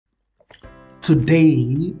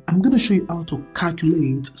Today, I'm going to show you how to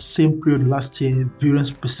calculate same period last year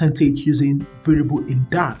variance percentage using variable in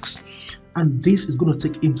DAX. And this is going to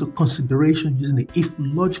take into consideration using the if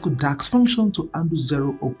logical DAX function to undo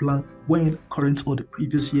 0 or blank when current or the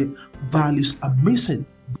previous year values are missing.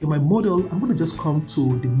 In my model, I'm going to just come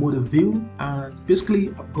to the model view, and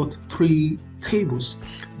basically I've got three tables: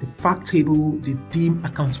 the fact table, the dim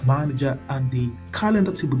account manager, and the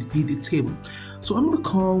calendar table, the DD table. So I'm going to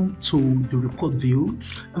come to the report view,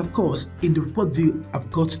 and of course in the report view I've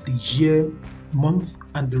got the year, month,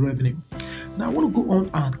 and the revenue. Now I want to go on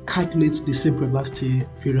and calculate the same period last year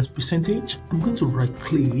variance percentage. I'm going to right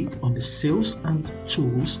click on the cells and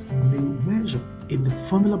choose new measure. In the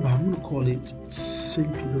formula bar, I'm going to call it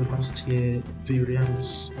same period last year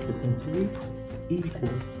variance percentage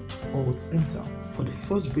equals or enter. For the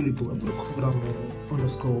first variable, I'm going to call that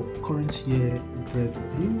underscore current year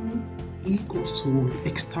revenue equals to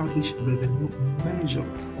established revenue measure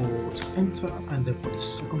or enter. And then for the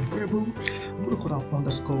second variable, I'm going to call that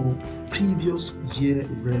underscore previous year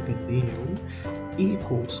revenue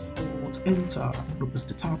equals or enter. I'm going to press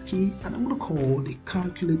the tab key, and I'm going to call the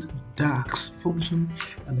calculate DAX function,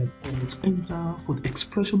 and then alt enter. For the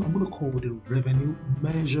expression, I'm going to call the revenue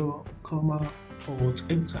measure, comma, alt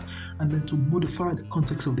enter. And then to modify the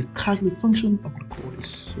context of the calculate function, I'm going to call the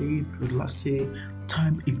same period last year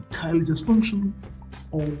time intelligence function,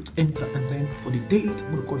 alt enter. And then for the date,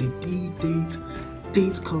 I'm going to call the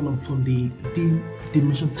date column from the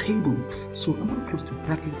dimension table. So I'm going to close the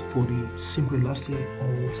bracket for the same period last year,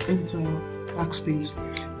 alt enter, backspace,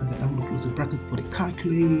 and then I'm going to close the bracket for the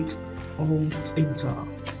calculate, alt enter,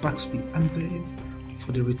 backspace, and then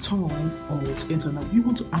for the return, alt enter. Now we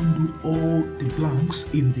want to undo all the blanks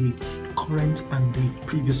in the current and the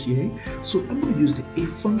previous year, so I'm going to use the if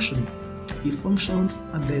function,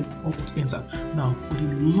 and then alt enter. Now for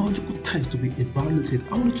the logical test to be evaluated,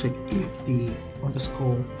 I want to check if the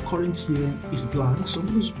underscore current year is blank, so I'm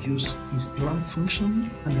going to use is blank function,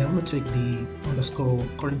 and then I'm going to check the underscore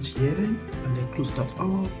current year and then close that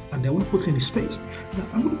up, and then I want to put in the space. Now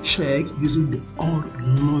I'm going to check using the OR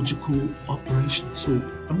logical operation, so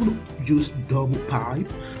I'm going to use double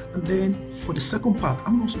pipe. And then for the second part,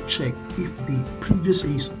 I'm going to also check if the previous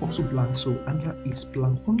year is also blank, so under is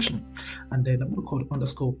blank function, and then I'm going to call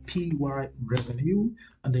underscore py revenue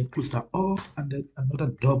and then close that off, and then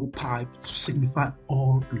another double pipe to signify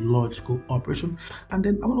all logical operation. And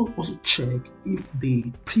then I want to also check if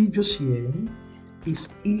the previous year is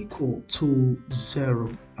equal to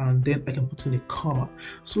 0, and then I can put in a comma.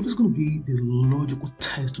 So this is going to be the logical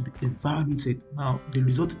test to be evaluated. Now the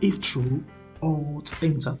result, if true, alt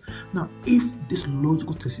enter. Now if this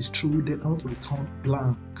logical test is true, then I want to return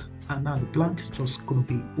blank, and now the blank is just going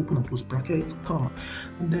to be open and close bracket, comma.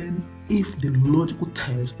 And then if the logical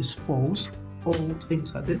test is false, alt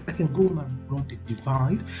enter, then I can go on and run the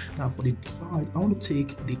divide. Now for the divide, I want to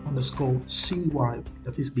take the underscore cy,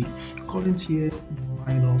 that is the current year,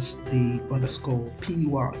 minus the underscore py,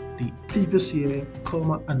 the previous year,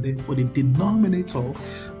 comma, and then for the denominator,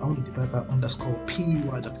 I want to divide by underscore py,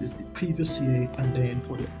 that is the previous year, and then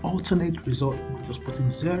for the alternate result, I'm just put in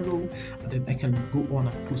 0, and then I can go on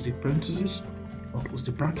and close the parentheses, I'll close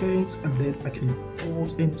the bracket, and then I can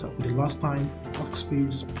alt enter for the last time,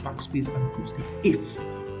 backspace, and close the if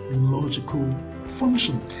logical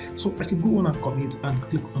function. So I can go on and commit and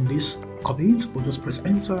click on this commit, or just press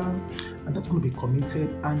enter, and that's going to be committed.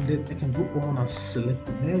 And then I can go on and select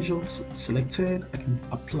the measure. So it's selected. I can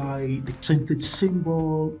apply the percentage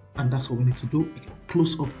symbol, and that's what we need to do. I can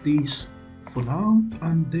close up this for now,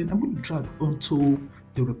 and then I'm going to drag onto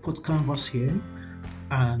the report canvas here,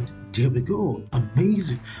 and there we go.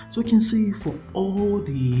 Amazing. So you can see for all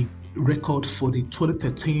the records for the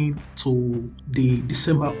 2013 to the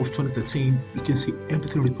December of 2013, you can see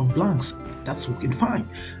everything written blanks. That's working fine.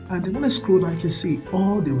 And then when I scroll down, you can see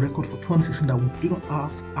all the record for 2016 that we do not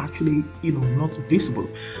have actually, not visible.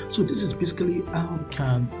 So this is basically how we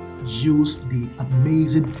can use the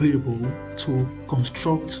amazing variable to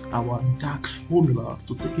construct our DAX formula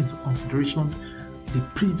to take into consideration the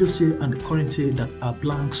previous year and the current year that are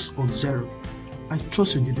blanks or 0. I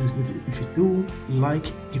trust you enjoyed this video. If you do, like,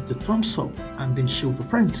 give the thumbs up, and then share with your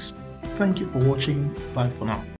friends. Thank you for watching. Bye for now.